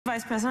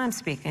Vice President, I'm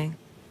speaking.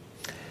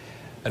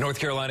 A North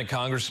Carolina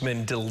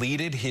congressman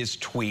deleted his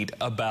tweet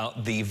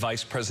about the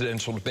vice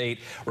presidential debate.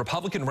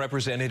 Republican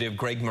Representative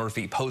Greg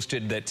Murphy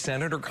posted that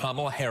Senator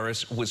Kamala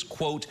Harris was,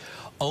 quote,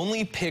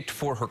 only picked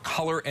for her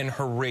color and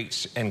her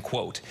race, end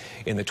quote.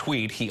 In the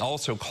tweet, he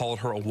also called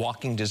her a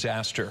walking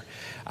disaster.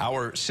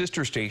 Our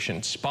sister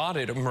station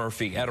spotted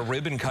Murphy at a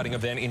ribbon-cutting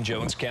event in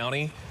Jones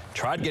County,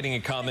 tried getting a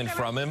comment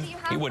from him.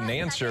 He wouldn't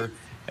answer,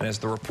 and as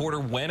the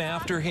reporter went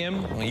after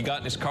him, he got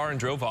in his car and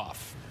drove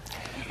off.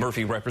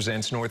 Murphy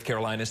represents North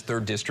Carolina's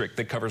 3rd District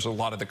that covers a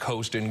lot of the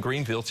coast in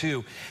Greenville,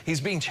 too.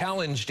 He's being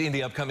challenged in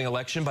the upcoming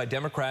election by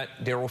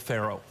Democrat Darrell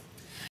Farrow.